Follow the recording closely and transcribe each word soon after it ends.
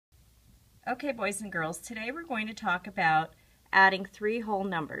Okay, boys and girls, today we're going to talk about adding three whole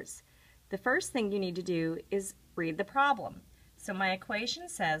numbers. The first thing you need to do is read the problem. So my equation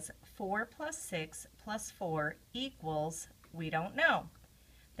says 4 plus 6 plus 4 equals, we don't know.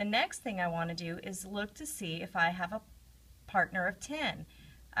 The next thing I want to do is look to see if I have a partner of 10.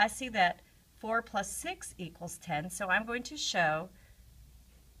 I see that 4 plus 6 equals 10, so I'm going to show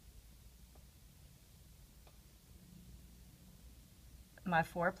my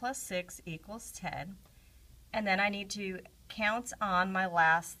 4 plus 6 equals 10, and then I need to count on my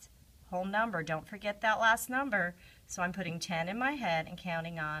last whole number. Don't forget that last number. So I'm putting 10 in my head and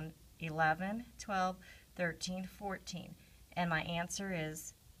counting on 11, 12, 13, 14, and my answer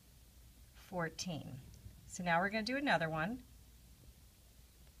is 14. So now we're going to do another one.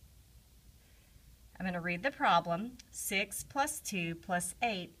 I'm going to read the problem. 6 plus 2 plus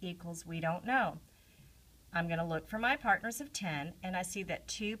 8 equals, we don't know. I'm going to look for my partners of 10, and I see that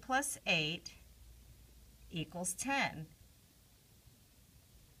 2 plus 8 equals 10.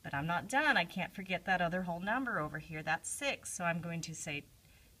 But I'm not done. I can't forget that other whole number over here. That's 6. So I'm going to say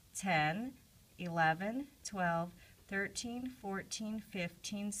 10, 11, 12, 13, 14,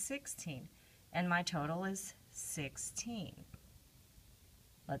 15, 16. And my total is 16.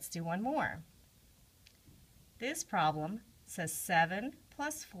 Let's do one more. This problem says 7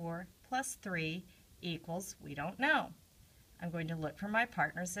 plus 4 plus 3 equals, we don't know. I'm going to look for my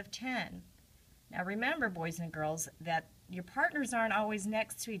partners of 10. Now remember, boys and girls, that your partners aren't always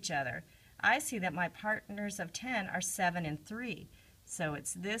next to each other. I see that my partners of 10 are 7 and 3. So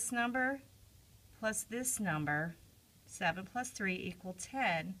it's this number plus this number, 7 plus 3 equal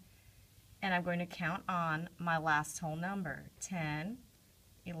 10, and I'm going to count on my last whole number, 10,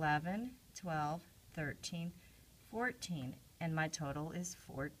 11, 12, 13, 14, and my total is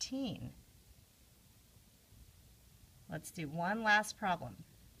 14. Let's do one last problem.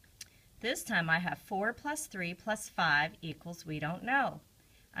 This time I have 4 plus 3 plus 5 equals, we don't know.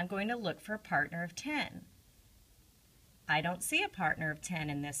 I'm going to look for a partner of 10. I don't see a partner of 10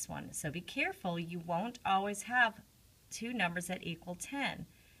 in this one, so be careful. You won't always have two numbers that equal 10.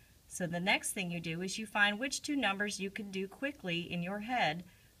 So the next thing you do is you find which two numbers you can do quickly in your head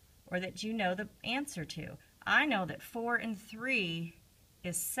or that you know the answer to. I know that 4 and 3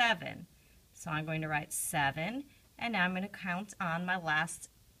 is 7, so I'm going to write 7. And now I'm going to count on my last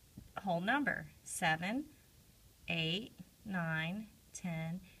whole number, 7, 8, 9,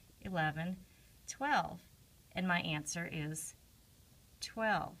 10, 11, 12. And my answer is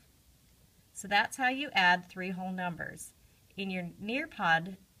 12. So that's how you add three whole numbers. In your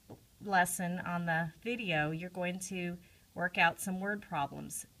Nearpod lesson on the video, you're going to work out some word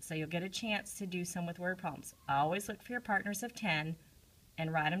problems. So you'll get a chance to do some with word problems. Always look for your partners of 10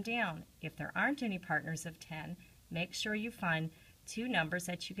 and write them down. If there aren't any partners of 10, make sure you find two numbers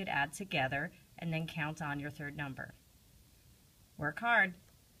that you could add together and then count on your third number. Work hard.